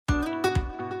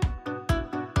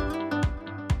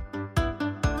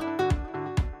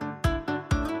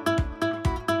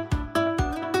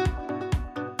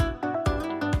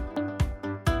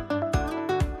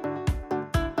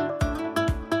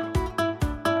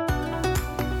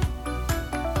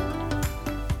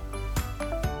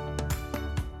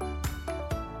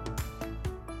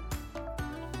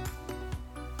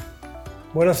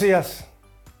Buenos dias.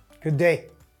 Good day.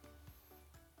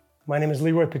 My name is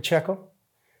Leroy Pacheco,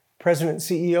 President and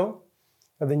CEO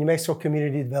of the New Mexico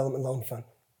Community Development Loan Fund.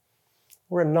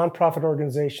 We're a nonprofit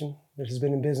organization that has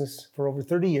been in business for over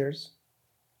 30 years.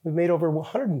 We've made over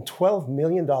 $112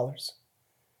 million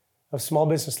of small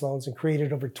business loans and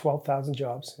created over 12,000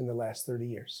 jobs in the last 30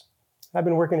 years. I've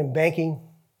been working in banking,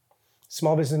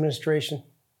 small business administration,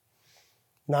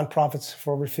 nonprofits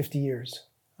for over 50 years.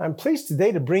 I'm pleased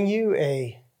today to bring you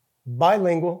a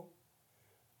bilingual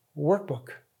workbook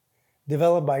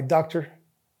developed by Dr.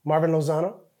 Marvin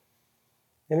Lozano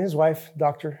and his wife,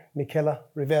 Dr. Michela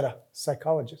Rivera,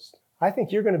 psychologist. I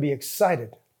think you're going to be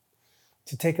excited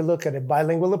to take a look at a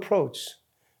bilingual approach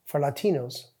for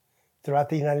Latinos throughout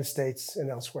the United States and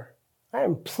elsewhere. I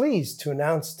am pleased to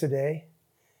announce today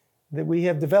that we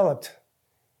have developed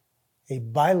a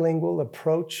bilingual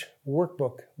approach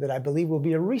workbook that I believe will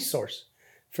be a resource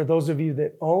for those of you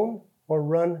that own or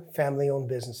run family-owned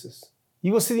businesses.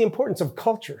 You will see the importance of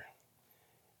culture.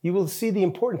 You will see the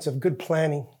importance of good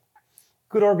planning,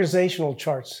 good organizational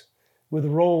charts with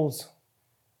roles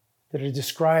that are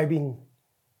describing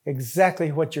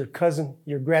exactly what your cousin,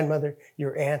 your grandmother,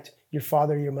 your aunt, your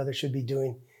father, your mother should be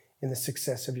doing in the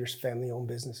success of your family-owned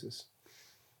businesses.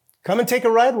 Come and take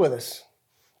a ride with us.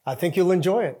 I think you'll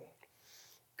enjoy it.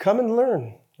 Come and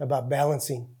learn about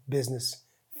balancing business,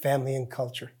 family, and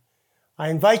culture. I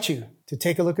invite you to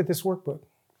take a look at this workbook.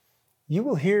 You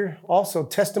will hear also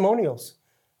testimonials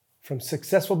from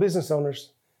successful business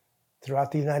owners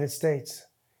throughout the United States.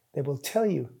 They will tell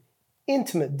you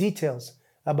intimate details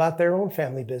about their own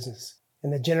family business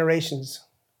and the generations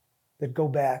that go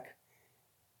back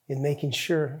in making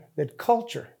sure that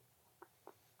culture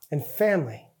and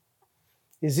family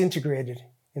is integrated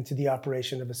into the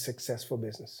operation of a successful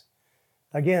business.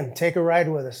 Again, take a ride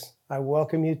with us. I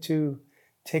welcome you to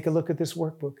take a look at this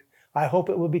workbook. I hope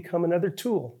it will become another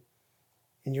tool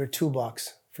in your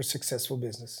toolbox for successful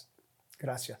business.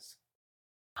 Gracias.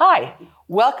 Hi,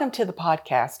 welcome to the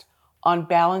podcast on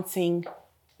balancing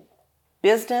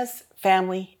business,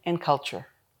 family, and culture.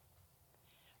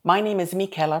 My name is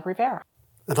Michela Rivera.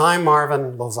 And I'm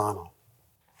Marvin Lozano.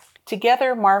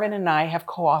 Together, Marvin and I have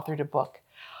co-authored a book.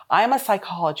 I am a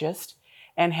psychologist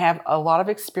and have a lot of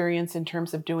experience in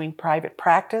terms of doing private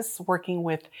practice, working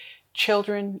with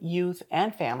children, youth,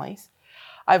 and families.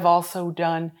 I've also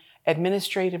done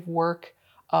administrative work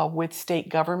with state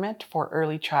government for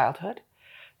early childhood,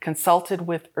 consulted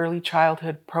with early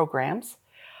childhood programs.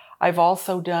 I've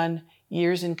also done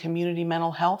years in community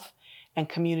mental health and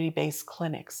community-based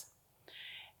clinics.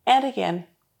 And again,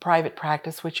 private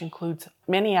practice, which includes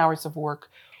many hours of work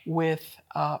with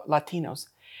Latinos.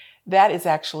 That is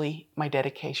actually my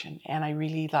dedication, and I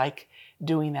really like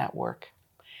doing that work.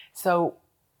 So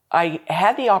I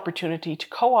had the opportunity to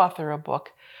co-author a book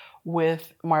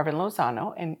with Marvin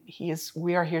Lozano, and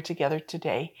we are here together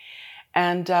today.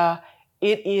 And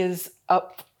it is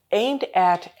aimed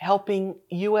at helping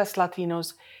U.S.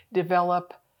 Latinos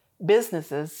develop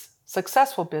businesses,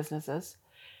 successful businesses,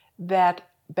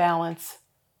 that balance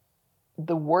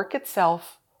the work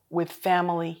itself with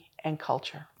family and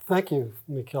culture. Thank you,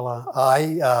 Michela.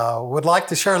 I would like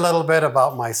to share a little bit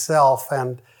about myself.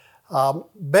 And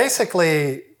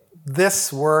basically,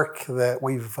 this work that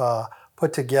we've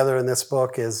put together in this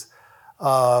book is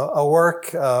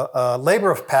a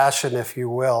labor of passion, if you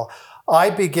will. I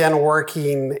began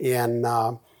working in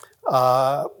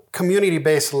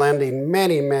community-based lending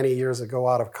many years ago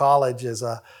out of college as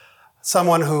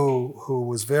someone who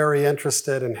was very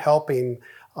interested in helping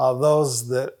those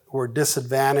that were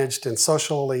disadvantaged and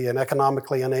socially and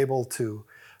economically unable to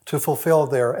fulfill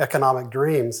their economic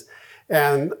dreams.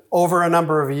 And over a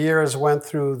number of years went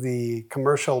through the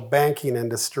commercial banking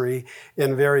industry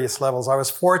in various levels. I was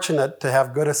fortunate to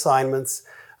have good assignments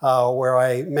where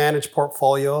I managed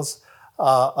portfolios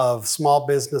of small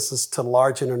businesses to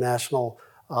large international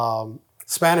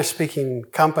Spanish-speaking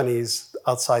companies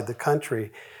outside the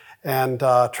country, and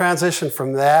transitioned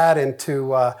from that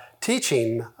into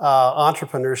teaching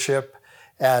entrepreneurship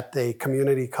at a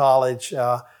community college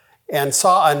and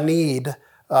saw a need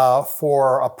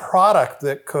for a product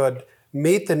that could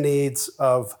meet the needs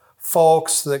of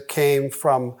folks that came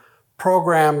from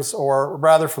programs, or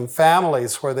rather from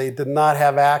families where they did not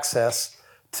have access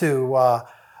to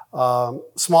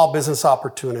small business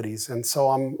opportunities. And so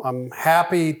I'm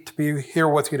happy to be here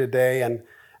with you today and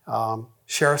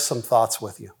share some thoughts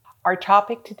with you. Our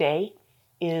topic today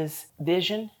is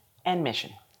vision and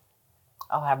mission.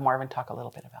 I'll have Marvin talk a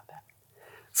little bit about that.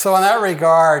 So in that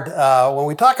regard, when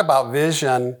we talk about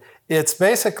vision, it's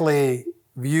basically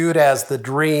viewed as the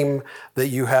dream that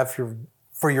you have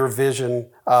for your vision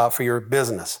for your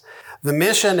business. The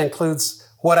mission includes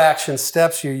what action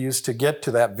steps you use to get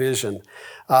to that vision.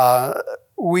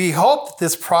 We hope that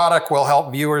this product will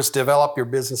help viewers develop your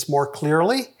business more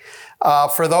clearly.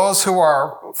 For those who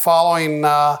are following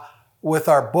with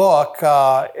our book,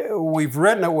 we've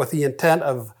written it with the intent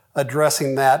of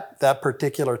addressing that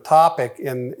particular topic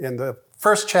in the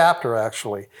first chapter,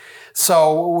 actually.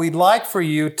 So we'd like for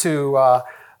you to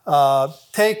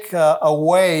take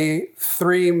away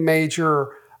three major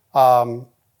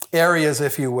areas,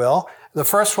 if you will. The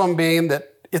first one being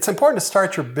that it's important to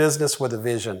start your business with a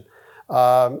vision,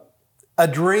 a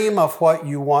dream of what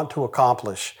you want to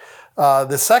accomplish.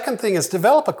 The second thing is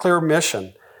develop a clear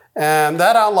mission, and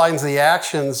that outlines the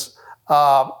actions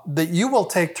that you will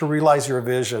take to realize your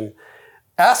vision.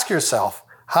 Ask yourself,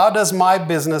 how does my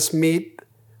business meet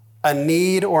a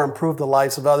need or improve the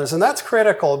lives of others? And that's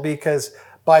critical, because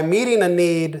by meeting a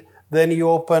need, then you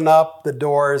open up the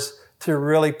doors to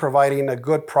really providing a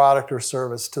good product or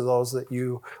service to those that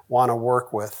you want to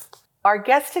work with. Our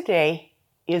guest today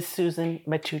is Susan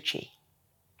Matteucci.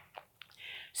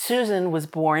 Susan was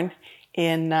born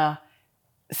in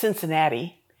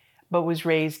Cincinnati, but was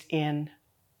raised in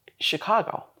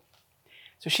Chicago.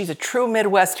 So she's a true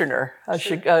Midwesterner,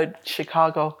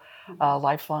 Chicago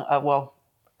lifelong,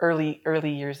 early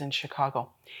years in Chicago.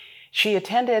 She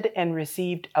attended and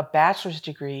received a bachelor's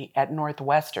degree at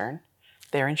Northwestern,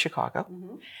 there in Chicago,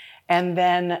 and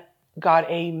then got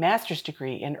a master's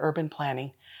degree in urban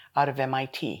planning out of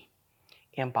MIT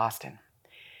in Boston.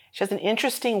 She has an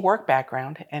interesting work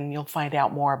background, and you'll find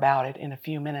out more about it in a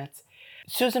few minutes.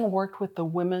 Susan worked with the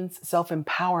Women's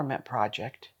Self-Empowerment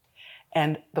Project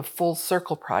and the Full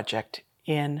Circle Project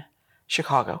in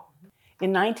Chicago.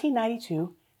 In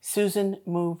 1992, Susan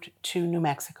moved to New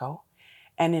Mexico,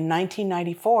 and in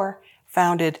 1994,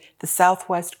 founded the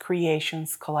Southwest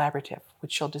Creations Collaborative,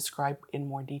 which she'll describe in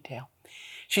more detail.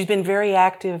 She's been very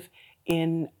active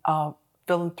in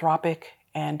philanthropic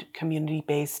and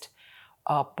community-based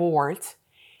boards,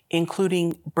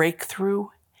 including Breakthrough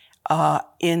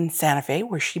in Santa Fe,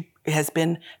 where she has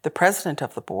been the president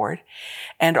of the board,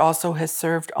 and also has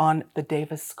served on the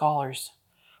Davis Scholars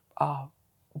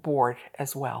board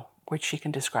as well, which she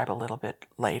can describe a little bit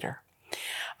later.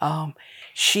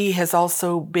 She has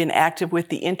also been active with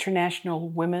the International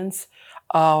Women's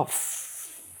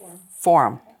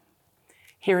Forum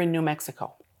here in New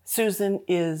Mexico. Susan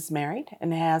is married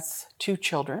and has 2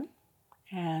 children,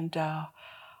 and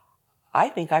I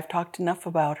think I've talked enough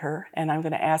about her, and I'm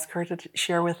going to ask her to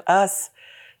share with us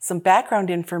some background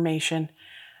information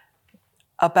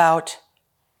about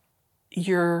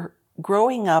your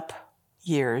growing up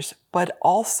years, but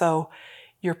also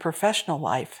your professional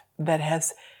life that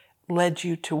has led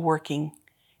you to working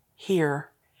here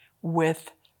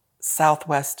with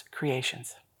Southwest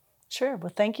Creations. Sure.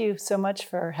 Well, thank you so much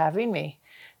for having me.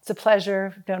 It's a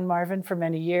pleasure. I've known Marvin for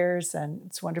many years, and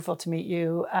it's wonderful to meet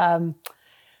you. I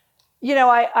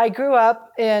grew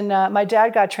up in, my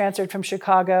dad got transferred from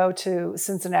Chicago to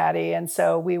Cincinnati, and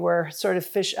so we were sort of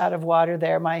fish out of water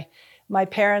there. My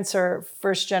parents are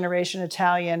first generation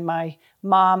Italian. My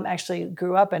mom actually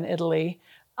grew up in Italy,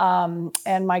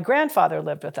 and my grandfather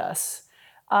lived with us.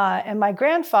 And my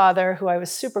grandfather, who I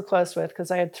was super close with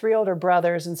because I had 3 older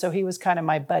brothers, and so he was kind of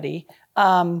my buddy,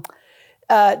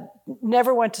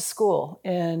 never went to school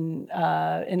in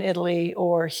Italy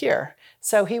or here.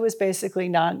 So he was basically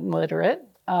non-literate.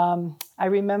 I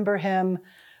remember him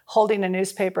holding a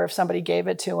newspaper if somebody gave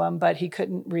it to him, but he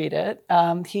couldn't read it.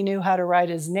 He knew how to write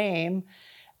his name.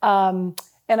 And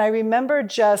I remember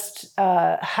just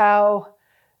how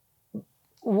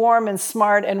warm and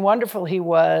smart and wonderful he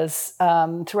was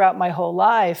throughout my whole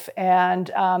life,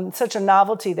 and such a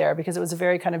novelty there because it was a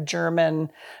very kind of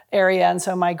German area. And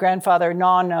so my grandfather,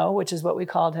 Nonno, which is what we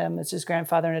called him, it's his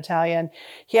grandfather in Italian,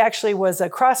 he actually was a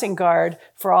crossing guard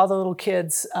for all the little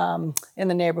kids in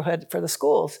the neighborhood for the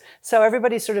schools. So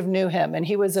everybody sort of knew him, and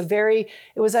he was it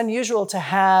was unusual to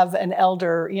have an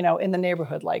elder, in the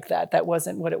neighborhood like that. That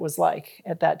wasn't what it was like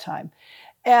at that time.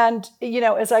 And,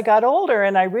 as I got older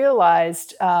and I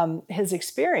realized his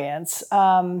experience,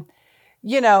 when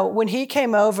he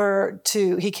came over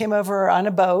on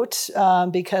a boat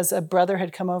because a brother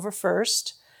had come over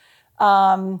first.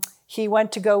 He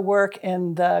went to go work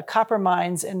in the copper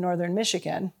mines in northern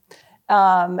Michigan.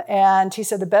 And he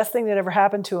said the best thing that ever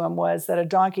happened to him was that a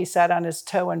donkey sat on his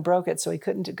toe and broke it, so he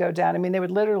couldn't go down. I mean, they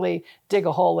would literally dig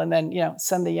a hole and then,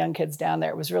 send the young kids down there.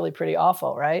 It was really pretty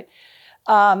awful, right?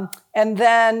 And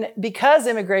then because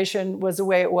immigration was the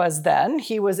way it was then,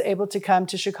 he was able to come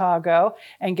to Chicago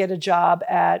and get a job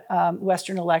at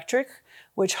Western Electric,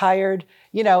 which hired,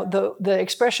 the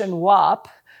expression WAP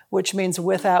which means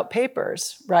without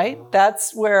papers, right?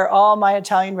 That's where all my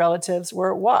Italian relatives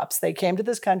were WAPs. They came to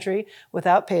this country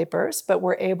without papers, but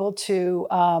were able to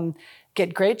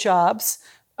get great jobs,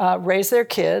 raise their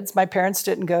kids. My parents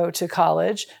didn't go to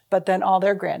college, but then all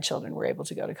their grandchildren were able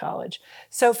to go to college.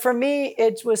 So for me,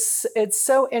 it's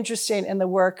so interesting in the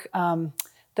work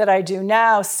that I do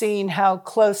now, seeing how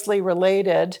closely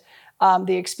related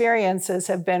the experiences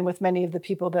have been with many of the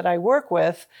people that I work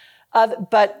with,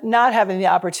 but not having the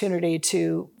opportunity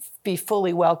to be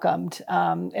fully welcomed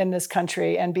in this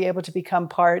country and be able to become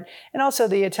part. And also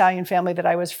the Italian family that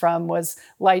I was from was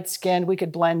light-skinned. We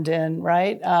could blend in,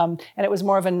 right? And it was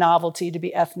more of a novelty to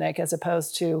be ethnic as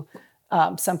opposed to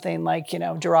something like,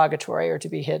 derogatory or to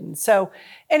be hidden. So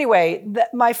anyway,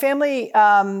 my family,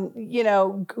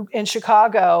 in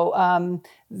Chicago,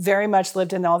 very much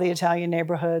lived in all the Italian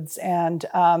neighborhoods. And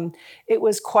it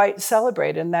was quite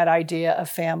celebrated. And that idea of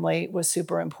family was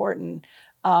super important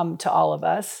to all of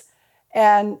us.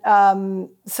 And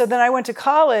so then I went to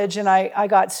college and I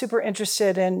got super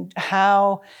interested in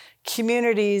how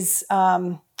communities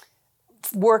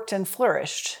worked and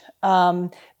flourished.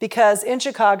 Because in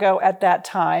Chicago at that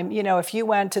time, if you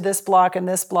went to this block and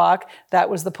this block, that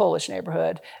was the Polish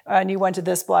neighborhood. And you went to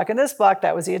this block and this block,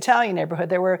 that was the Italian neighborhood.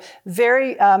 There were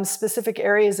very specific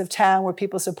areas of town where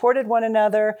people supported one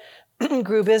another,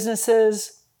 grew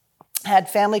businesses, had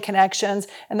family connections,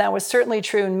 and that was certainly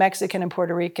true in Mexican and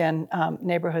Puerto Rican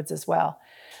neighborhoods as well.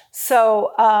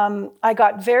 So I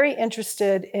got very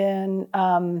interested in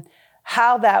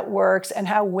how that works and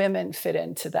how women fit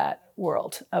into that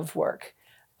world of work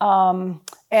and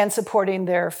supporting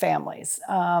their families.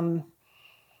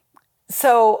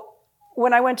 So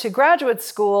when I went to graduate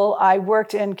school, I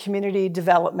worked in community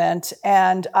development,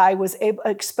 and I was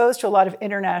exposed to a lot of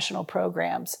international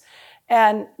programs.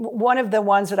 And one of the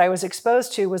ones that I was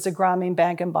exposed to was the Grameen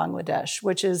Bank in Bangladesh,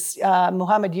 which is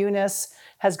Muhammad Yunus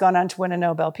has gone on to win a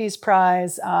Nobel Peace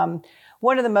Prize.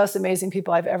 One of the most amazing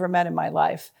people I've ever met in my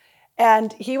life.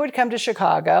 And he would come to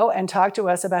Chicago and talk to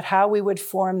us about how we would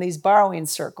form these borrowing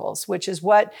circles, which is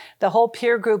what the whole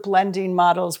peer group lending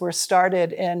models were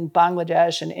started in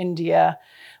Bangladesh and India,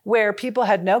 where people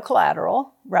had no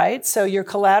collateral, right? So your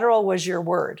collateral was your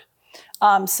word.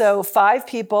 So 5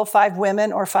 people, 5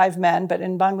 women or 5 men, but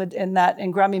in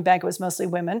Grameen Bank, it was mostly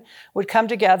women, would come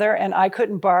together, and I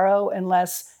couldn't borrow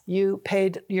unless you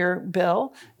paid your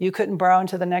bill. You couldn't borrow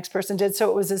until the next person did. So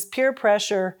it was this peer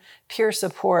pressure, peer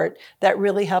support that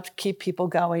really helped keep people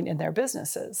going in their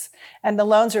businesses. And the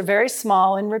loans are very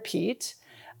small and repeat.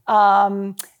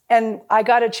 And I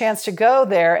got a chance to go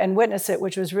there and witness it,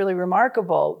 which was really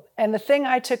remarkable. And the thing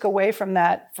I took away from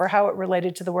that for how it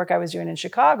related to the work I was doing in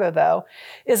Chicago, though,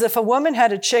 is if a woman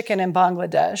had a chicken in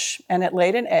Bangladesh and it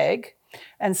laid an egg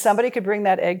and somebody could bring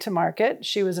that egg to market,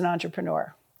 she was an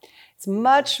entrepreneur. It's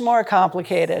much more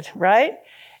complicated, right?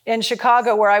 In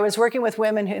Chicago, where I was working with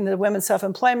women in the Women's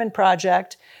Self-Employment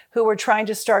Project who were trying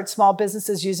to start small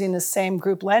businesses using the same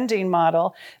group lending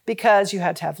model because you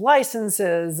had to have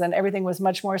licenses and everything was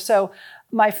much more. So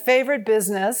my favorite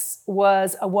business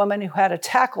was a woman who had a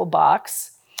tackle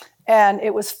box, and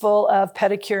it was full of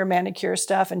pedicure, manicure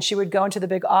stuff. And she would go into the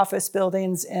big office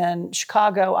buildings in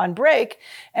Chicago on break,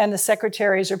 and the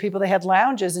secretaries or people, they had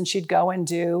lounges, and she'd go and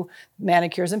do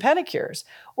manicures and pedicures,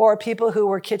 or people who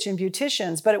were kitchen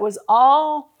beauticians. But it was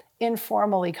all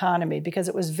informal economy because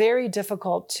it was very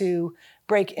difficult to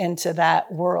break into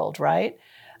that world, right?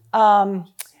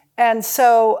 And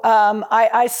so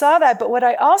I saw that. But what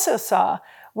I also saw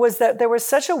was that there was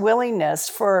such a willingness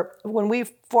for, when we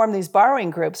formed these borrowing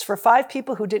groups, for 5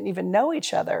 people who didn't even know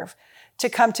each other to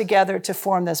come together to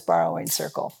form this borrowing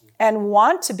circle and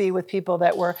want to be with people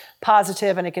that were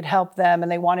positive and it could help them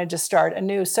and they wanted to start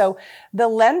anew. So the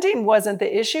lending wasn't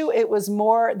the issue, it was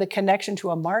more the connection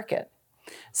to a market.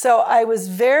 So I was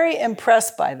very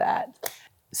impressed by that.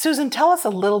 Susan, tell us a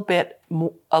little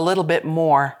bit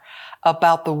more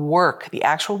about the work, the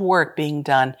actual work being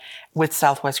done with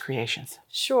Southwest Creations.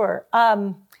 Sure.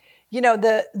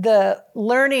 The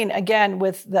learning, again,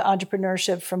 with the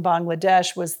entrepreneurship from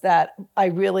Bangladesh was that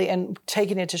and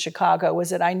taking it to Chicago, was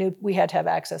that I knew we had to have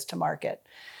access to market.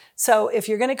 So if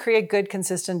you're going to create good,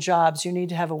 consistent jobs, you need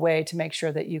to have a way to make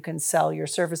sure that you can sell your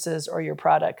services or your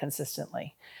product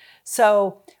consistently.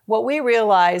 So what we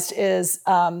realized is,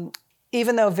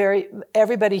 even though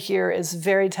everybody here is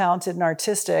very talented and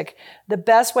artistic, the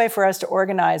best way for us to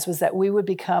organize was that we would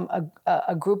become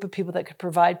a group of people that could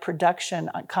provide production,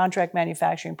 contract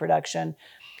manufacturing production,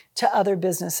 to other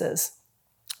businesses.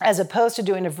 as opposed to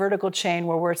doing a vertical chain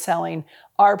where we're selling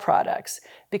our products.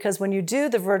 Because when you do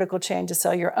the vertical chain to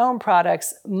sell your own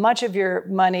products, much of your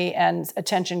money and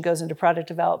attention goes into product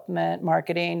development,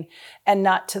 marketing, and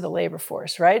not to the labor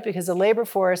force, right? Because the labor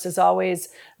force is always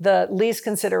the least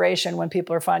consideration when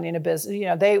people are finding a business. You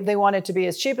know, they want it to be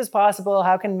as cheap as possible,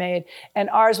 how can made, and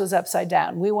ours was upside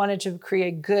down. We wanted to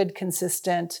create good,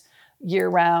 consistent,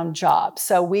 year-round jobs.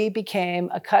 So we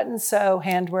became a cut and sew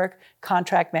handwork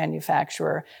contract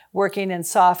manufacturer working in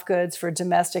soft goods for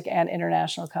domestic and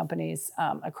international companies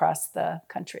across the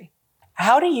country.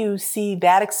 How do you see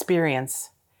that experience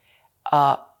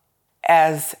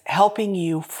as helping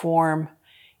you form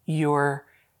your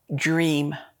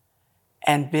dream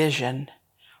and vision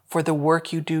for the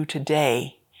work you do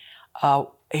today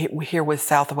here with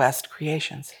Southwest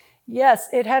Creations? Yes,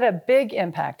 it had a big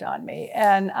impact on me.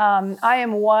 And I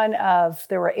am one of,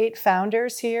 there were 8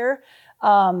 founders here,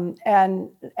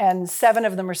 and 7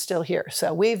 of them are still here.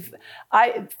 So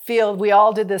I feel we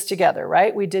all did this together,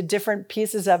 right? We did different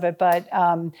pieces of it, but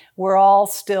we're all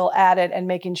still at it and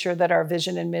making sure that our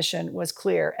vision and mission was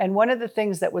clear. And one of the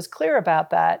things that was clear about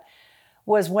that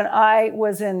was when I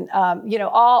was in,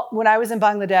 when I was in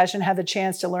Bangladesh and had the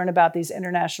chance to learn about these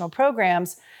international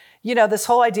programs, you know, this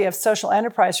whole idea of social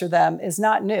enterprise for them is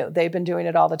not new. They've been doing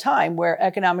it all the time, where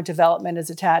economic development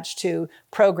is attached to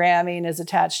programming, is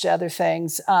attached to other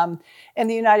things. In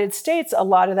the United States, a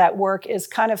lot of that work is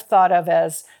kind of thought of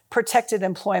as protected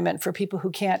employment for people who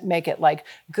can't make it, like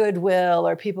Goodwill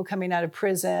or people coming out of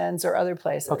prisons or other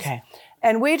places. Okay.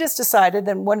 And we just decided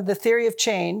that one of the theory of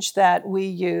change that we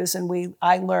use, and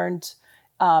I learned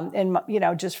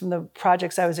just from the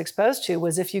projects I was exposed to,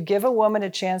 was if you give a woman a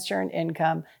chance to earn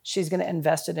income, she's going to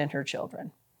invest it in her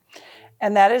children.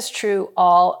 And that is true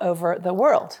all over the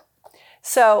world.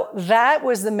 So that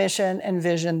was the mission and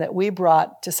vision that we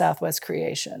brought to Southwest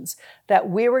Creations, that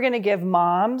we were going to give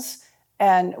moms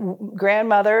and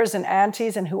grandmothers and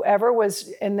aunties and whoever was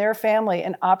in their family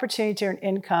an opportunity to earn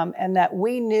income, and that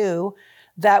we knew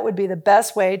that would be the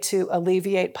best way to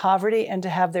alleviate poverty and to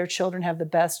have their children have the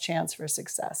best chance for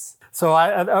success. So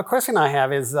a question I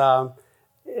have is,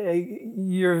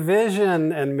 your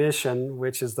vision and mission,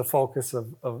 which is the focus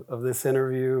of this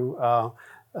interview,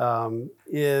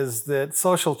 is that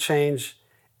social change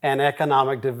and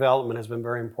economic development has been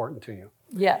very important to you.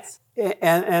 Yes.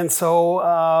 And so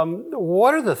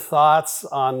what are the thoughts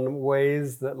on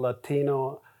ways that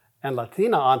Latino and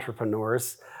Latina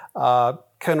entrepreneurs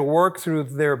can work through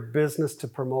their business to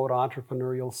promote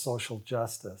entrepreneurial social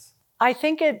justice? I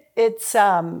think it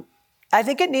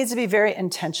needs to be very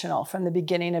intentional from the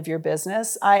beginning of your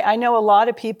business. I know a lot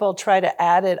of people try to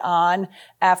add it on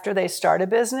after they start a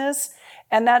business,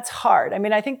 and that's hard. I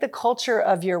mean, I think the culture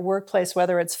of your workplace,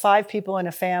 whether it's 5 people in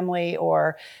a family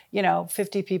or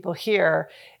 50 people here,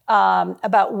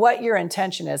 about what your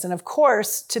intention is. And of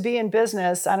course, to be in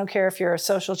business, I don't care if you're a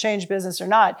social change business or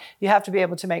not, you have to be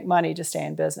able to make money to stay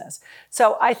in business.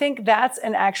 So I think that's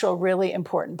an actual really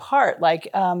important part. Like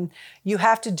you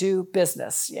have to do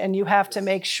business, and you have to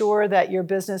make sure that your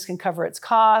business can cover its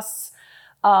costs.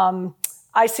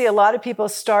 I see a lot of people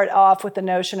start off with the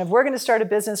notion of, we're going to start a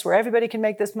business where everybody can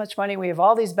make this much money, we have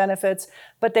all these benefits,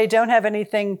 but they don't have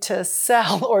anything to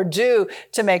sell or do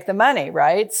to make the money,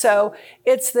 right? So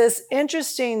it's this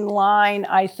interesting line,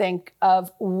 I think,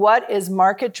 of what is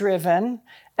market-driven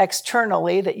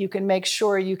externally that you can make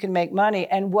sure you can make money,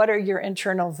 and what are your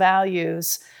internal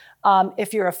values.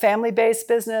 If you're a family-based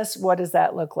business, what does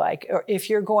that look like? Or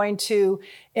if you're going to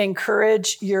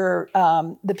encourage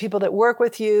the people that work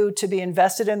with you to be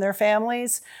invested in their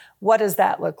families, what does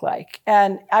that look like?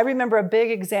 And I remember a big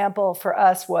example for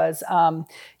us was,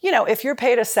 if you're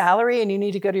paid a salary and you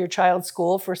need to go to your child's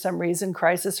school for some reason,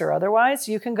 crisis or otherwise,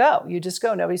 you can go. You just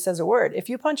go. Nobody says a word. If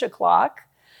you punch a clock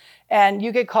and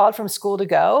you get called from school to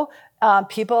go,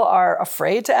 people are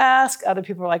afraid to ask. Other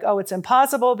people are like, oh, it's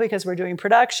impossible because we're doing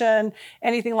production,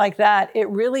 anything like that. It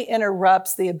really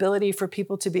interrupts the ability for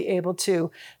people to be able to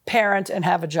parent and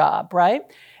have a job, right?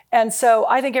 And so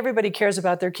I think everybody cares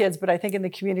about their kids, but I think in the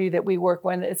community that we work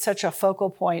with, it's such a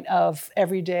focal point of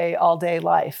everyday, all-day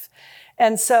life.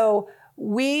 And so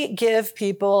we give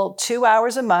people 2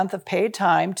 hours a month of paid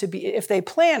time to be, if they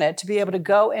plan it, to be able to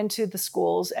go into the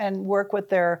schools and work with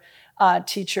their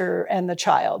teacher and the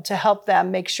child to help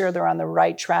them make sure they're on the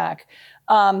right track.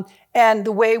 And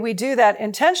the way we do that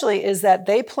intentionally is that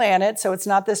they plan it, so it's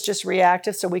not this just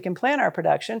reactive, so we can plan our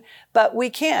production, but we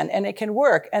can, and it can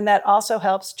work, and that also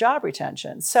helps job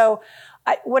retention. So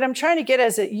what I'm trying to get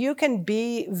is that you can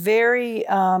be very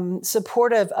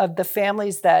supportive of the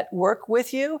families that work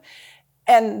with you,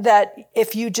 and that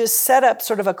if you just set up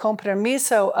sort of a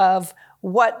compromiso of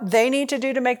what they need to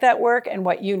do to make that work and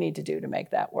what you need to do to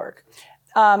make that work.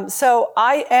 I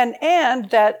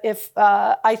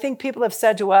think people have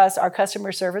said to us, our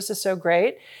customer service is so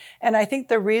great. And I think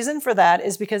the reason for that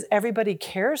is because everybody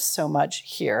cares so much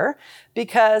here,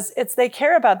 because they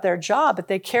care about their job, but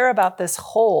they care about this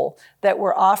whole that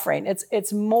we're offering.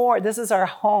 It's more, this is our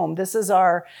home. This is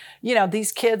our,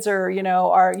 these kids are,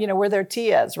 we're their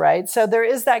tias, right? So there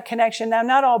is that connection. Now,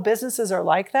 not all businesses are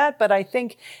like that, but I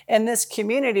think in this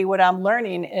community, what I'm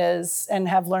learning is, and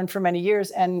have learned for many years,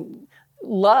 and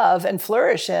love and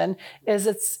flourish in, is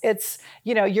it's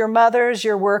your mothers,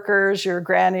 your workers, your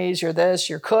grannies, your this,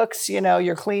 your cooks,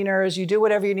 your cleaners, you do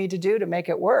whatever you need to do to make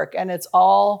it work, and it's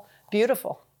all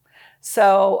beautiful.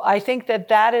 So I think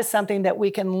that is something that we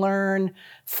can learn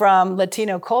from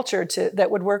Latino culture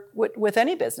that would work with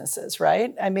any businesses,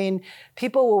 right? I mean,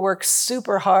 people will work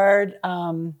super hard,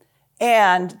 and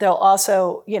they'll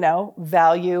also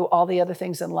value all the other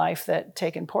things in life that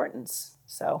take importance.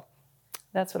 So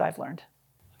that's what I've learned.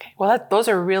 Okay. Well, those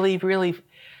are really, really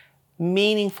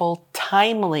meaningful,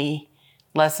 timely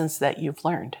lessons that you've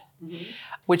learned,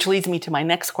 which leads me to my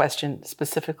next question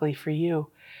specifically for you.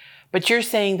 But you're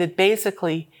saying that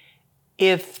basically,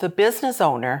 if the business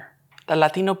owner, the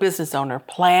Latino business owner,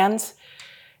 plans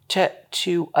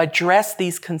to address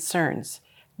these concerns,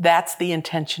 that's the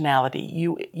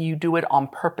intentionality. You do it on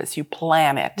purpose. You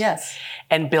plan it. Yes.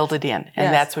 And build it in.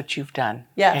 And that's what you've done.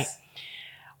 Yes. Okay.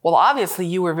 Well, obviously,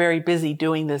 you were very busy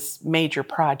doing this major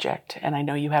project, and I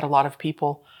know you had a lot of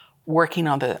people working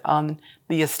on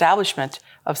the establishment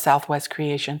of Southwest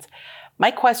Creations. My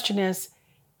question is,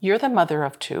 you're the mother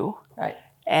of two, right?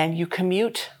 And you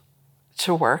commute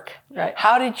to work. Right.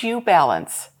 How did you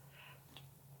balance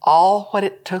all what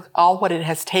it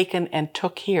has taken and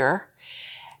took here,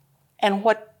 and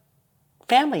what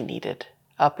family needed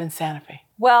up in Santa Fe?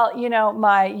 Well,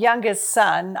 my youngest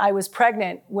son, I was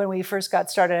pregnant when we first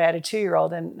got started. I had a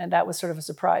 2-year-old, and that was sort of a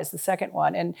surprise, the second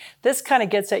one. And this kind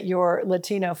of gets at your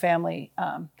Latino family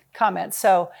comments.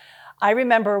 So I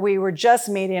remember we were just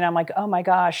meeting. I'm like, oh my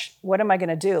gosh, what am I going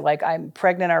to do? Like, I'm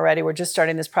pregnant already. We're just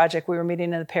starting this project. We were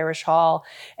meeting in the parish hall,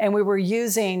 and we were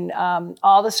using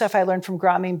all the stuff I learned from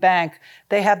Grameen Bank.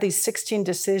 They have these 16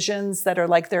 decisions that are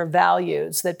like their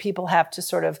values that people have to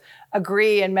sort of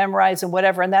agree and memorize and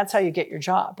whatever. And that's how you get your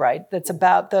job, right? That's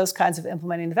about those kinds of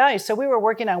implementing the values. So we were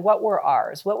working on what were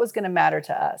ours, what was going to matter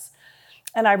to us.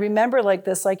 And I remember like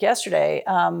yesterday,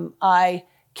 I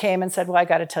came and said, well, I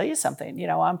got to tell you something,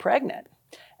 I'm pregnant.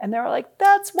 And they were like,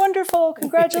 that's wonderful.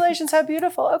 Congratulations. How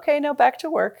beautiful. Okay, now back to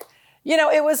work.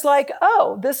 It was like,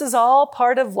 oh, this is all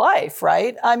part of life,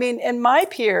 right? I mean, in my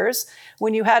peers,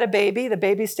 when you had a baby, the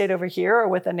baby stayed over here or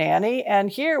with a nanny.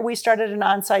 And here we started an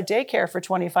on-site daycare for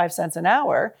 25 cents an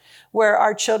hour, where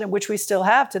our children, which we still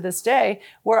have to this day,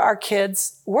 where our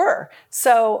kids were.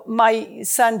 So my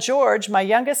son, George, my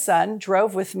youngest son,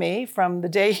 drove with me from the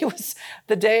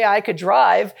day I could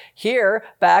drive here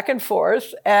back and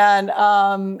forth, and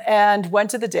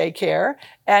went to the daycare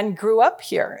and grew up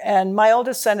here. And my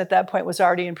oldest son at that point was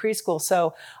already in preschool.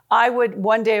 So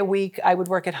one day a week, I would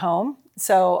work at home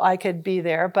so I could be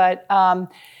there. But,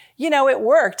 it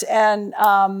worked. And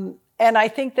I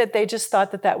think that they just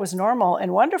thought that was normal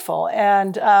and wonderful.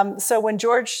 And so when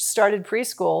George started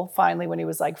preschool, finally, when he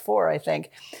was like 4, I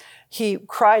think, he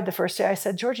cried the first day. I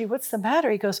said, Georgie, what's the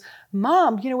matter? He goes,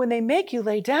 Mom, when they make you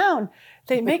lay down,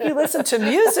 they make you listen to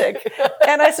music.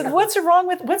 And I said, what's wrong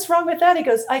with that? He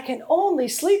goes, I can only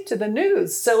sleep to the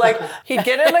news. So like he'd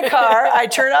get in the car,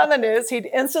 I'd turn on the news, he'd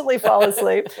instantly fall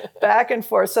asleep, back and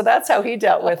forth. So that's how he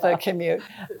dealt with a commute.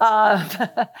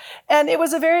 And it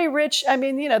was a very rich,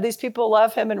 these people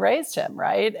love him and raised him,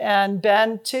 right? And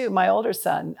Ben too, my older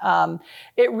son.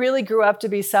 It really grew up to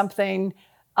be something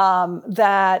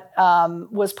that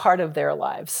was part of their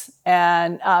lives.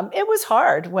 And it was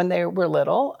hard when they were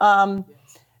little.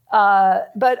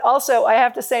 But also, I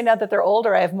have to say, now that they're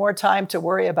older, I have more time to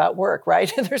worry about work,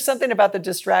 right? There's something about the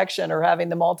distraction or having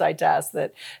the multitask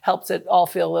that helps it all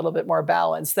feel a little bit more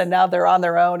balanced. Then now they're on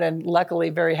their own and luckily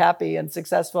very happy and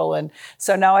successful. And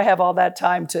so now I have all that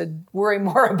time to worry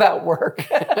more about work,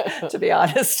 to be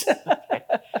honest.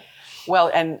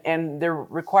 Well, and there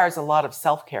requires a lot of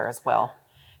self-care as well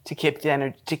to keep the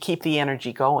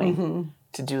energy going,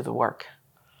 to do the work.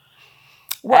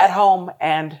 Well, at home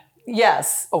and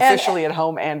yes, officially at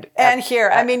home and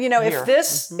here. Here. If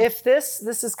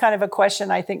this is kind of a question,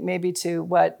 I think maybe to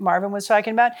what Marvin was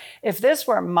talking about. If this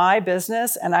were my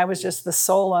business and I was just the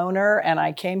sole owner and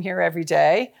I came here every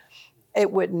day, it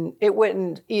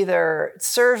wouldn't either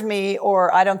serve me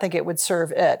or I don't think it would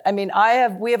serve it.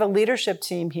 We have a leadership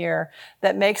team here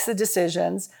that makes the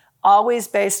decisions, always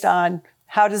based on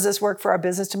how does this work for our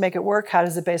business to make it work? How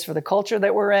does it base for the culture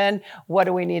that we're in? What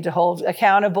do we need to hold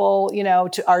accountable,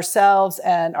 to ourselves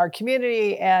and our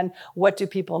community? And what do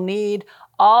people need?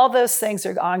 All those things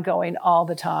are ongoing all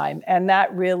the time. And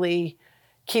that really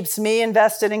keeps me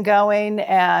invested in going,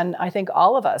 and I think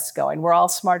all of us going. We're all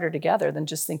smarter together than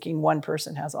just thinking one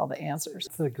person has all the answers.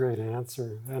 That's a great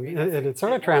answer. And it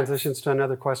sort of transitions to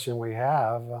another question we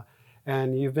have.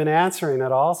 And you've been answering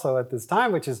it also at this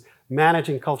time, which is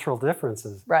managing cultural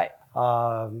differences. Right.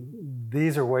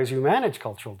 These are ways you manage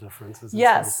cultural differences.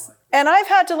 Yes. And I've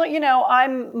had to,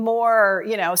 I'm more,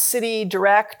 city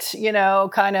direct,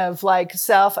 kind of like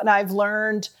self. And I've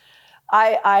learned,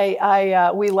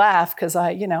 we laugh because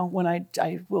when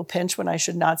I will pinch when I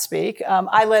should not speak.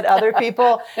 I let other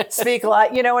people speak a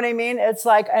lot. You know what I mean? It's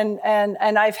like, and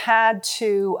I've had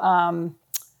to,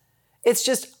 it's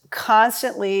just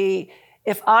constantly,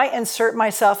 if I insert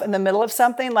myself in the middle of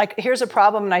something, like here's a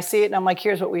problem and I see it and I'm like,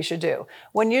 here's what we should do.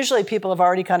 When usually people have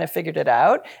already kind of figured it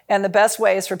out. And the best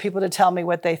way is for people to tell me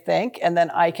what they think, and then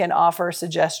I can offer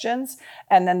suggestions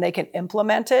and then they can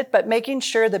implement it. But making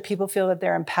sure that people feel that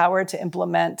they're empowered to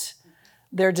implement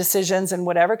their decisions and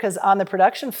whatever, because on the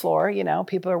production floor,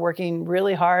 people are working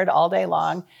really hard all day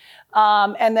long.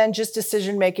 And then just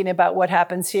decision-making about what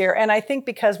happens here. And I think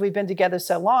because we've been together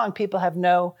so long, people have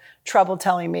no trouble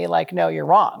telling me like, no, you're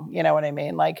wrong. You know what I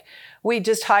mean? Like we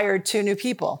just hired 2 new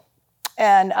people.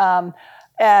 And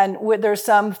there's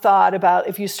some thought about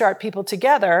if you start people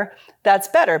together, that's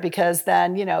better because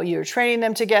then, you're training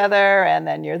them together and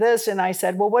then you're this. And I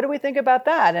said, well, what do we think about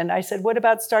that? And I said, what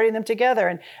about starting them together?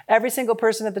 And every single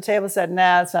person at the table said,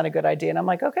 nah, it's not a good idea. And I'm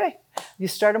like, okay, you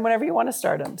start them whenever you want to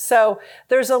start them. So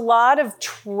there's a lot of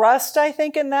trust, I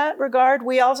think, in that regard.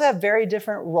 We also have very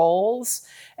different roles.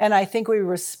 And I think we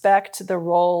respect the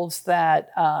roles that,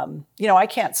 I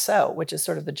can't sew, which is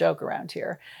sort of the joke around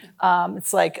here.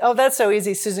 It's like, oh, that's so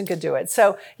easy. Susan could do it.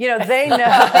 So, they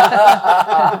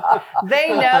know, they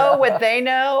know what they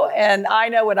know, and I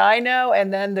know what I know.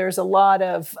 And then there's a lot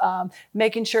of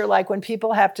making sure, like when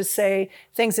people have to say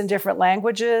things in different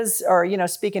languages or,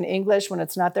 speak in English when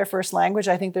it's not their first language,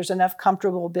 I think there's enough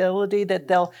comfortability that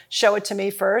they'll show it to me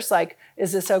first. Like,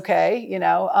 is this okay?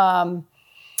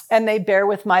 And they bear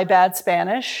with my bad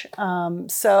Spanish.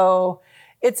 So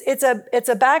it's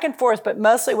a back and forth, but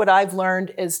mostly what I've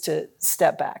learned is to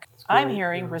step back. I'm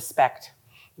hearing respect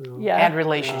and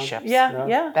relationships.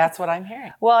 Yeah. That's what I'm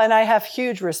hearing. Well, and I have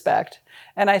huge respect.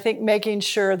 And I think making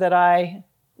sure that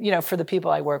for the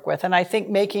people I work with, and I think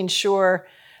making sure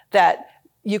that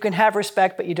you can have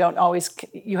respect, but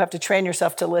you have to train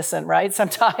yourself to listen, right?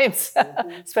 Sometimes,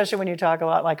 especially when you talk a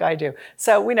lot like I do.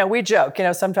 So, we joke,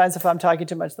 sometimes if I'm talking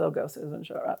too much, they'll go, Susan,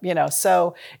 shut up,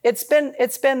 so it's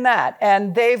been that.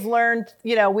 And they've learned,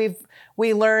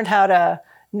 we learned how to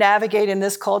navigate in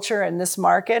this culture and this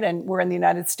market, and we're in the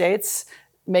United States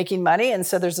making money. And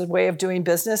so there's a way of doing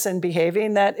business and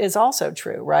behaving that is also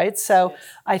true, right? So yes.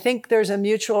 I think there's a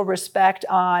mutual respect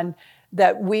on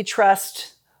that we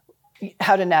trust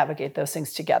how to navigate those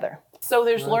things together. So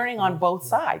there's learning on both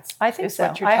sides. I think so.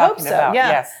 What you're talking about.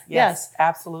 Yeah. Yes,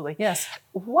 absolutely. Yes.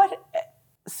 What,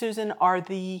 Susan, are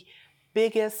the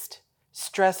biggest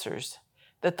stressors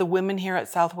that the women here at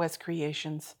Southwest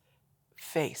Creations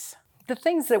face? The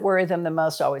things that worry them the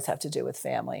most always have to do with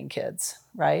family and kids,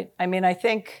 right? I mean, I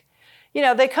think,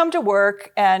 they come to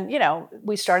work and,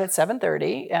 we start at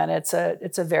 7:30 and it's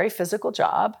a very physical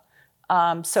job.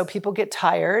 So people get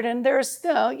tired and there's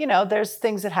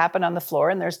things that happen on the floor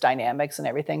and there's dynamics and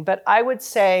everything. But I would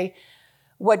say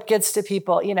what gets to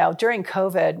people, during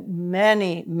COVID,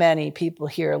 many, many people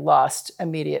here lost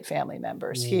immediate family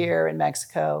members here in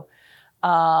Mexico.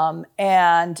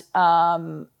 And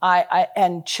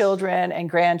children and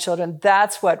grandchildren,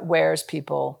 that's what wears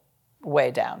people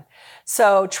way down.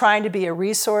 So trying to be a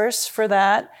resource for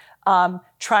that,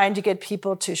 trying to get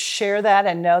people to share that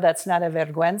and know that's not a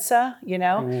vergüenza,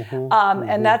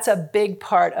 and that's a big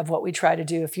part of what we try to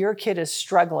do. If your kid is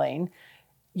struggling,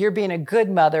 you're being a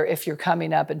good mother if you're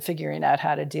coming up and figuring out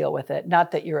how to deal with it, not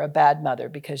that you're a bad mother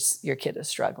because your kid is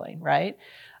struggling, right?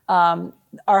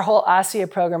 Our whole ASIA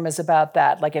program is about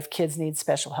that. Like if kids need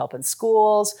special help in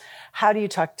schools, how do you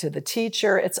talk to the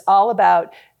teacher? It's all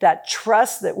about that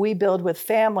trust that we build with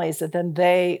families that then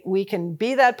we can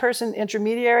be that person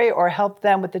intermediary or help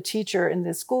them with the teacher in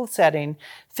the school setting,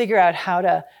 figure out how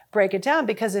to break it down.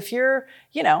 Because if you're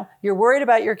worried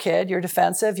about your kid, you're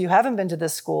defensive, you haven't been to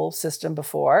this school system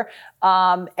before,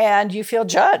 and you feel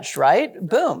judged, right?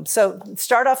 Boom. So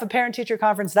start off a parent-teacher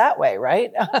conference that way,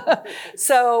 right?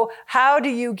 So how do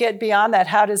you get beyond that?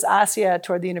 How does ASIA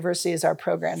Toward the University is our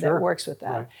program that works with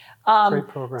that. Great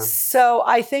program. So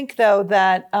I think, though,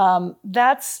 that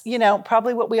that's,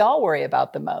 probably what we all worry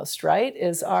about the most, right,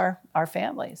 is our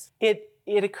families. It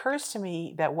occurs to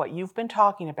me that what you've been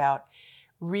talking about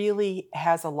really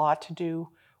has a lot to do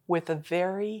with the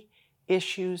very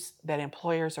issues that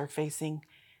employers are facing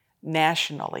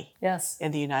nationally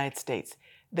in the United States.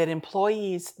 That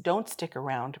employees don't stick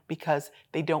around because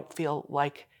they don't feel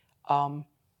like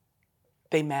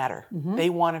they matter. Mm-hmm. They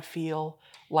want to feel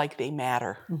like they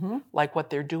matter, like what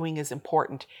they're doing is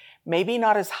important. Maybe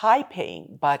not as high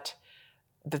paying, but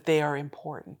that they are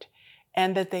important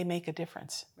and that they make a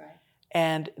difference. Right.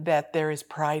 And that there is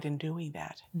pride in doing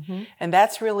that. Mm-hmm. And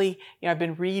that's really, I've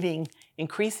been reading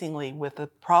increasingly with the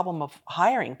problem of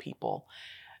hiring people,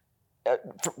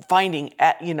 finding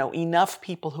enough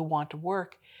people who want to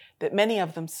work, that many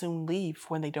of them soon leave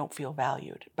when they don't feel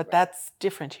valued. But that's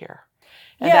different here.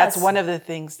 And that's one of the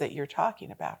things that you're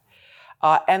talking about.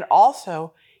 And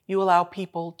also, you allow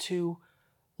people to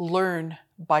learn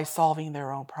by solving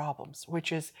their own problems,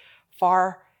 which is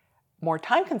far more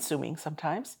time-consuming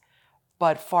sometimes,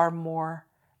 but far more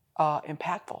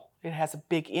impactful. It has a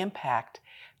big impact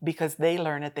because they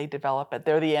learn it, they develop it.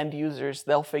 They're the end users.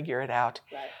 They'll figure it out.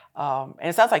 Right. And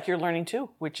it sounds like you're learning too,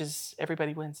 which is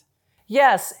everybody wins.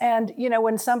 Yes, and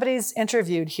when somebody's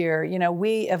interviewed here,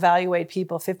 we evaluate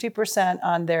people 50%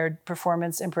 on their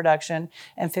performance in production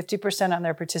and 50% on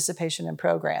their participation in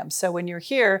programs. So when you're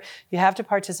here, you have to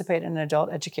participate in an adult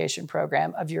education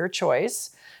program of your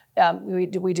choice. We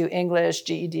do English,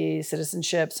 GED,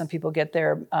 citizenship. Some people get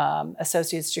their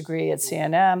associate's degree at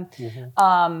CNM.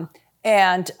 Mm-hmm.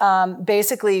 And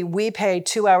basically, we pay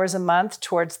 2 hours a month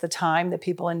towards the time that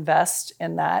people invest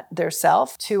in that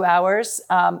theirself, 2 hours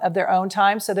of their own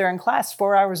time. So they're in class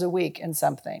 4 hours a week in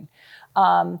something.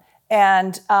 Sometimes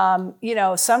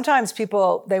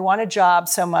people, they want a job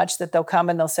so much that they'll come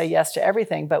and they'll say yes to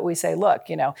everything. But we say, look,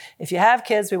 if you have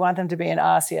kids, we want them to be in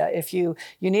ASIA. If you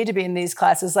need to be in these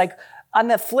classes. Like, on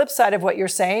the flip side of what you're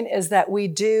saying is that we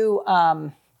do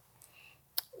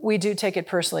take it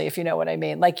personally, if you know what I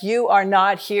mean. Like, you are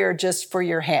not here just for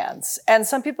your hands. And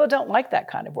some people don't like that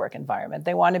kind of work environment.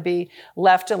 They want to be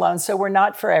left alone. So we're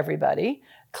not for everybody,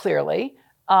 clearly.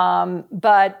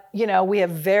 But we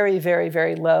have very, very,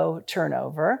 very low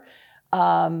turnover.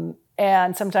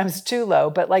 And sometimes too low,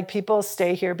 but people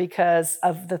stay here because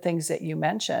of the things that you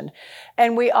mentioned.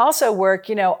 And we also work,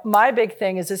 my big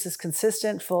thing is this is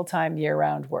consistent, full-time,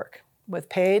 year-round work with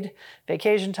paid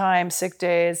vacation time, sick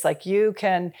days. Like, you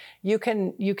can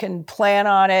plan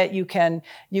on it. You can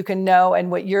know,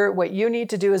 and what you need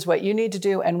to do is what you need to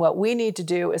do, and what we need to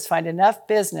do is find enough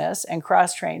business and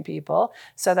cross-train people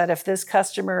so that if this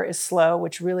customer is slow,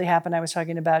 which really happened, I was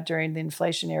talking about during the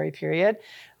inflationary period,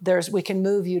 we can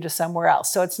move you to somewhere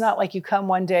else. So it's not like you come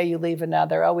one day, you leave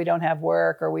another. Oh, we don't have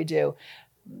work, or we do.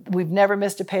 We've never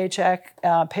missed a paycheck,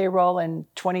 payroll in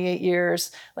 28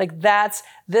 years.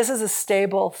 This is a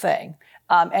stable thing.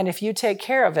 And if you take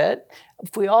care of it,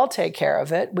 if we all take care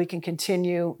of it, we can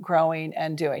continue growing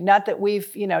and doing. Not that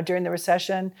we've, during the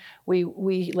recession,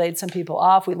 we laid some people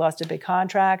off. We lost a big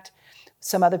contract.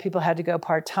 Some other people had to go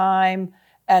part-time,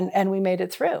 and we made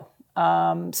it through.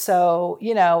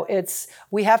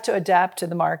 We have to adapt to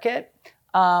the market.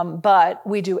 But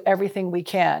we do everything we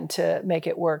can to make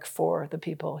it work for the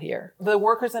people here. The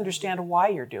workers understand why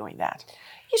you're doing that.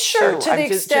 Sure, to the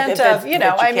extent of,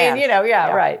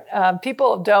 right.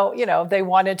 People don't, they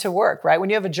want it to work, right? When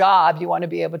you have a job, you want to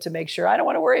be able to make sure, I don't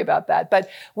want to worry about that. But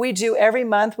every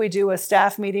month we do a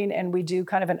staff meeting, and we do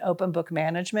kind of an open book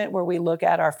management where we look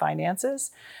at our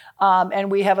finances. And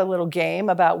we have a little game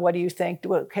about, what do you think?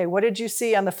 Okay, what did you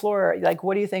see on the floor? Like,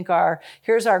 what do you think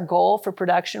here's our goal for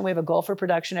production. We have a goal for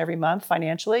production every month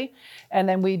financially. And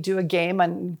then we do a game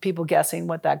on people guessing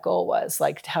what that goal was,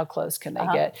 like how close can they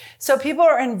get. So people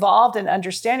are involved in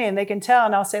understanding, and they can tell.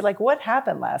 And I'll say, what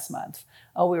happened last month?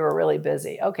 Oh, we were really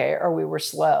busy. Okay, or we were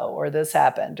slow, or this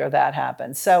happened, or that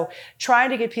happened. So trying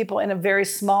to get people in a very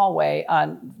small way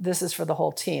on, this is for the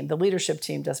whole team. The leadership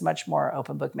team does much more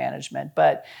open book management.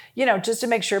 But, just to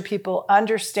make sure people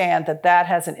understand that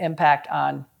has an impact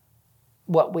on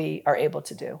what we are able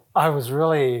to do. I was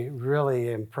really,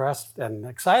 really impressed and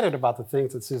excited about the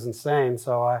things that Susan's saying.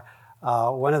 So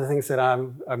one of the things that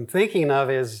I'm thinking of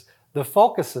is the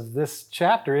focus of this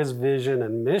chapter is vision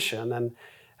and mission, and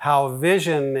how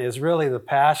vision is really the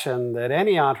passion that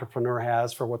any entrepreneur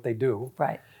has for what they do.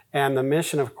 Right. And the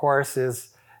mission, of course,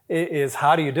 is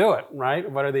how do you do it, right?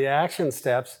 What are the action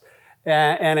steps?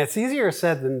 And it's easier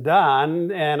said than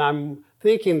done. And I'm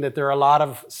thinking that there are a lot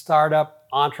of startup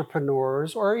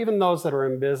entrepreneurs, or even those that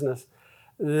are in business,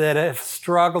 that have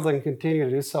struggled and continue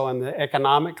to do so in the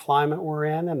economic climate we're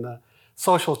in and the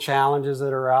social challenges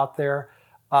that are out there.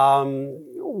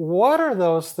 What are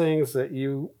those things that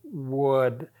you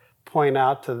would point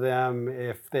out to them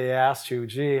if they asked you,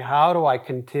 gee, how do I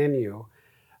continue?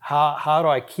 How do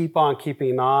I keep on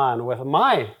keeping on with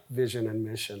my vision and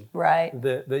mission? Right.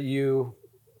 That you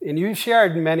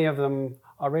shared many of them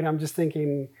already. I'm just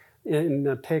thinking in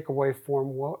the takeaway form,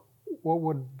 what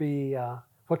would be,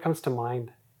 what comes to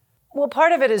mind? Well,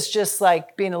 part of it is just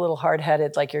like being a little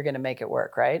hard-headed, like you're going to make it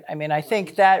work, right? I mean, I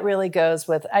think that really goes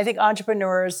with, I think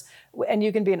entrepreneurs, and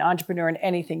you can be an entrepreneur in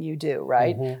anything you do,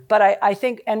 right? Mm-hmm. But I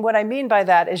think, and what I mean by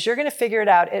that is you're going to figure it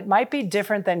out. It might be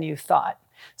different than you thought.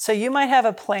 So you might have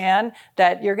a plan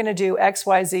that you're going to do X,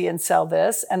 Y, Z and sell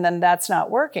this, and then that's not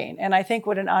working. And I think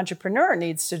what an entrepreneur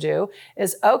needs to do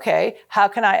is, okay, how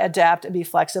can I adapt and be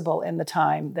flexible in the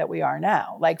time that we are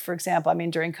now? Like, for example, I mean,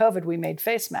 during COVID, we made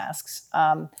face masks.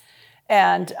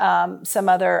 And some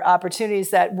other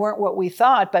opportunities that weren't what we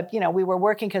thought, but we were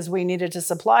working because we needed to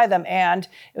supply them, and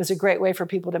it was a great way for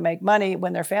people to make money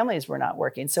when their families were not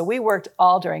working. So we worked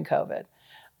all during COVID.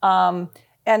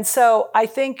 And so I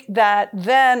think that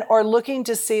then, or looking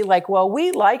to see like, well,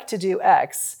 we like to do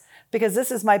X because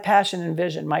this is my passion and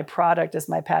vision. My product is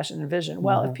my passion and vision.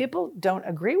 Well, if people don't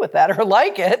agree with that or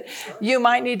like it, you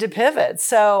might need to pivot.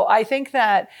 So I think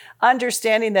that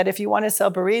understanding that if you want to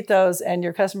sell burritos and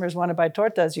your customers want to buy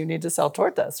tortas, you need to sell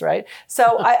tortas, right?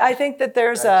 So I think that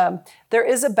there is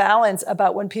a balance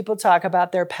about when people talk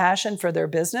about their passion for their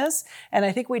business. And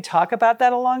I think we talk about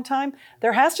that a long time.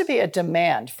 There has to be a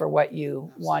demand for what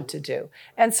you want to do.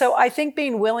 And so I think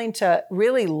being willing to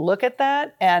really look at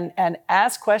that and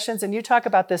ask questions, and you talk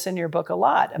about this in your book a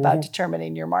lot, about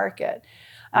determining your market.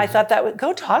 I thought that would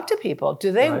go talk to people.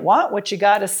 Do they want what you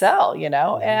got to sell,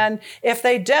 And if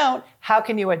they don't, how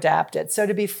can you adapt it? So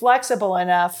to be flexible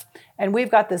enough, and we've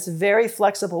got this very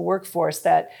flexible workforce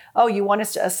that, oh, you want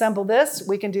us to assemble this?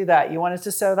 We can do that. You want us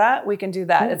to sew that? We can do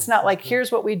that. It's not like,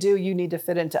 here's what we do. You need to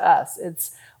fit into us.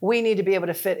 It's, we need to be able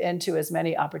to fit into as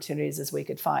many opportunities as we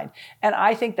could find. And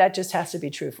I think that just has to be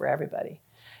true for everybody.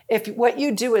 If what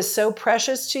you do is so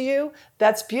precious to you,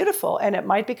 that's beautiful. And it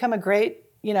might become a great,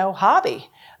 hobby.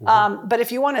 But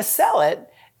if you want to sell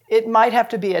it, it might have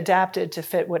to be adapted to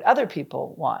fit what other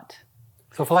people want.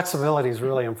 So flexibility is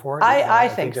really important. I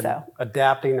think so.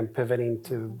 Adapting and pivoting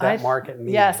to that market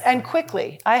need. Yes, and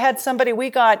quickly. I had somebody, we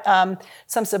got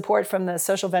some support from the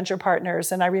social venture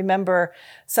partners, and I remember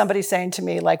somebody saying to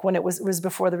me, like when it was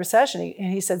before the recession,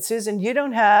 and he said, Susan, you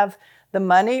don't have the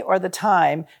money or the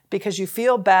time because you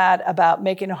feel bad about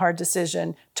making a hard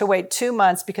decision to wait 2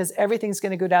 months because everything's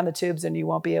going to go down the tubes and you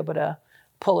won't be able to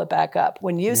pull it back up.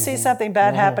 When you see something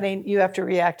bad happening, you have to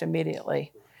react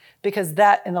immediately because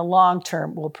that in the long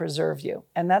term will preserve you.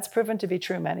 And that's proven to be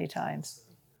true many times.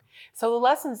 So the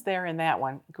lessons there in that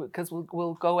one, because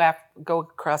we'll go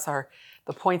across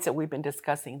the points that we've been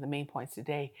discussing, the main points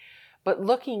today. But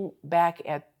looking back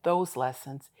at those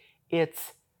lessons,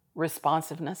 it's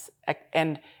responsiveness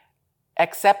and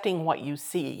accepting what you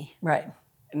see, right?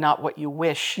 Not what you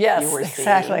wish you were seeing.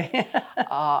 Exactly.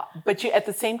 But you, at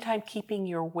the same time, keeping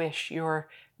your wish, your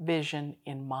vision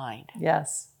in mind.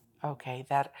 Yes. Okay,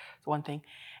 that's one thing.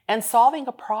 And solving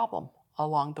a problem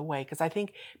along the way, because I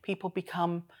think people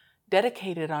become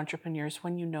dedicated entrepreneurs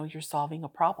when you know you're solving a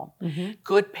problem.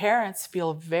 Good parents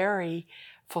feel very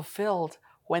fulfilled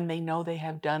when they know they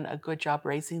have done a good job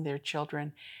raising their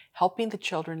children, helping the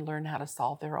children learn how to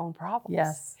solve their own problems.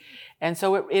 Yes. And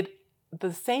so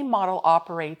the same model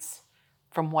operates,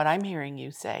 from what I'm hearing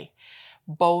you say,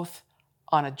 both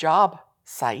on a job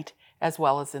site as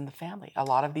well as in the family. A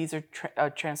lot of these are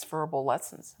transferable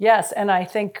lessons. Yes, and I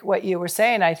think what you were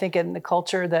saying, I think in the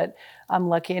culture that I'm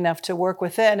lucky enough to work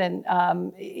within,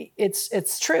 and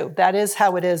it's true. That is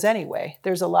how it is anyway.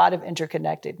 There's a lot of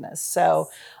interconnectedness. So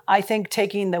I think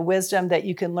taking the wisdom that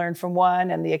you can learn from one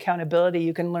and the accountability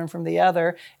you can learn from the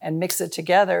other and mix it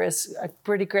together is a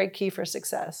pretty great key for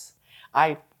success.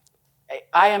 I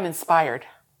am inspired.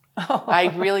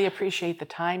 I really appreciate the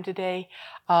time today.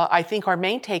 I think our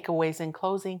main takeaways in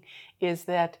closing is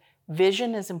that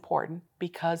vision is important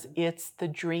because it's the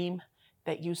dream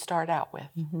that you start out with.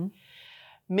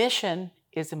 Mission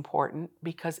is important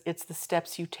because it's the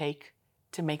steps you take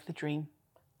to make the dream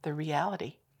the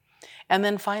reality. And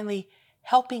then finally,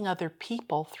 helping other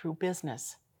people through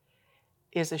business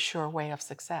is a sure way of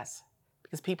success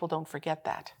because people don't forget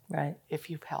that if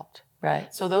you've helped.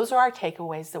 Right. So those are our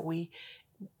takeaways that we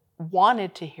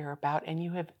wanted to hear about, and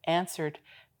you have answered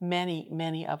many,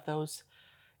 many of those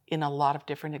in a lot of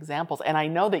different examples. And I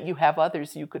know that you have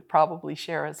others you could probably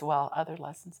share as well, other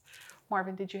lessons.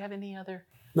 Marvin, did you have any other?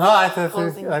 No, I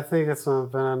think it's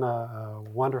been a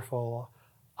wonderful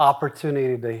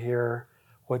opportunity to hear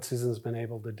what Susan's been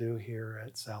able to do here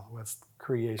at Southwest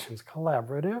Creations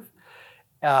Collaborative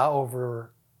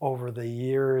over the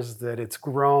years that it's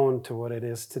grown to what it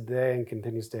is today and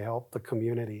continues to help the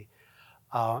community.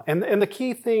 And the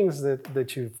key things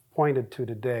that you've pointed to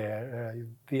today,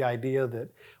 the idea that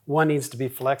one needs to be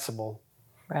flexible,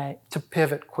 Right. to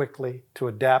pivot quickly, to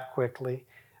adapt quickly,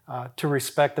 to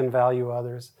respect and value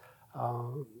others.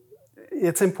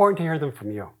 It's important to hear them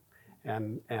from you,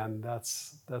 and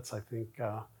that's I think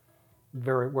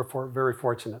we're very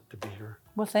fortunate to be here.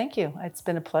 Well, thank you. It's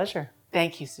been a pleasure.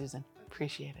 Thank you, Susan.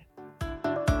 Appreciate it.